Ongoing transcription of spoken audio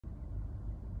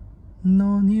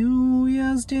No New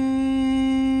Year's Day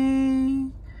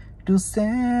to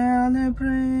celebrate,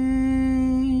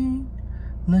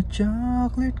 no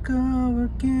chocolate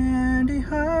covered candy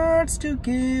hearts to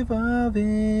give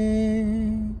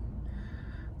away,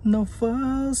 no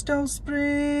first of spring,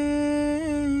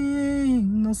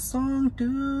 no song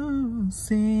to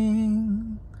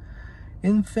sing.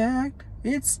 In fact,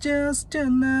 it's just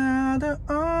another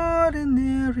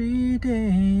ordinary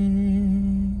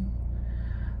day.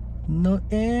 No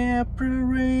April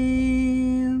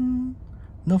rain,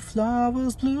 no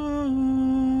flowers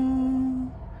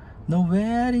bloom, no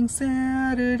wedding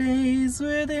Saturdays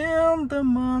within the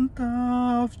month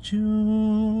of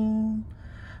June.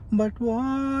 But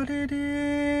what it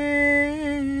is,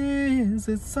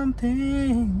 it's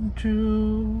something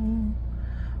true,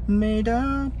 made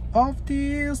up of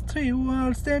these three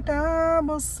words that I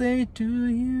must say to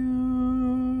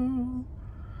you.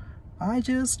 I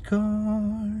just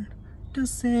called to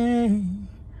say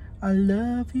I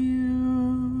love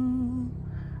you.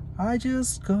 I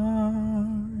just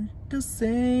called to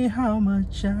say how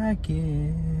much I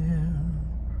care.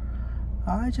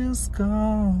 I just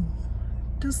called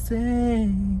to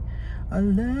say I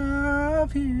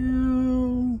love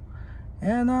you,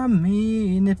 and I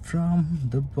mean it from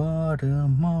the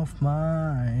bottom of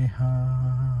my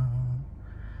heart.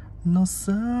 No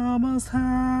summer's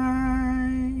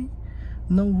high,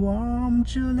 no warm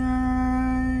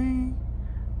July,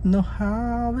 no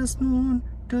harvest moon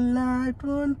to light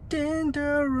one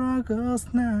tender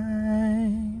August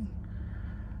night,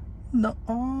 no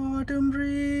autumn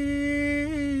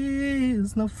breeze,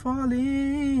 no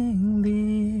falling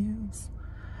leaves,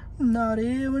 not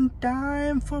even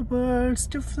time for birds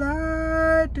to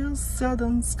fly to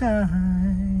southern sky,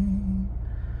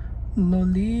 no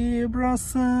Libra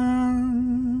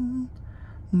sun,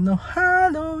 no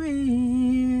Halloween,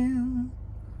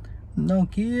 no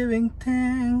giving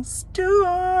thanks to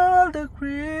all the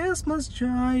Christmas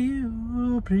joy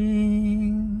you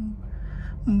bring.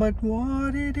 But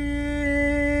what it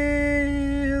is,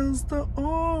 the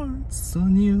old so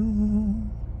new,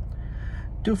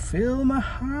 to fill my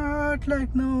heart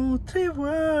like no three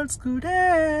words could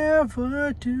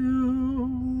ever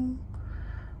do.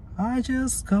 I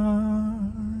just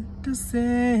called to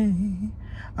say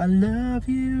I love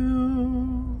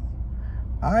you.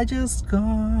 I just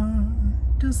called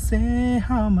to say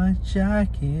how much I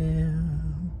care.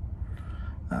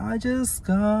 I just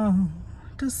called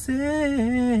to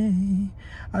say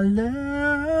I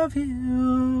love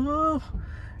you,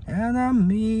 and I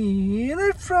mean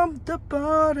it from the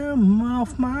bottom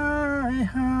of my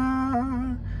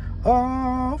heart,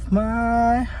 of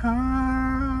my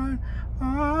heart,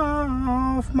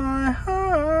 of my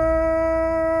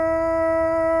heart.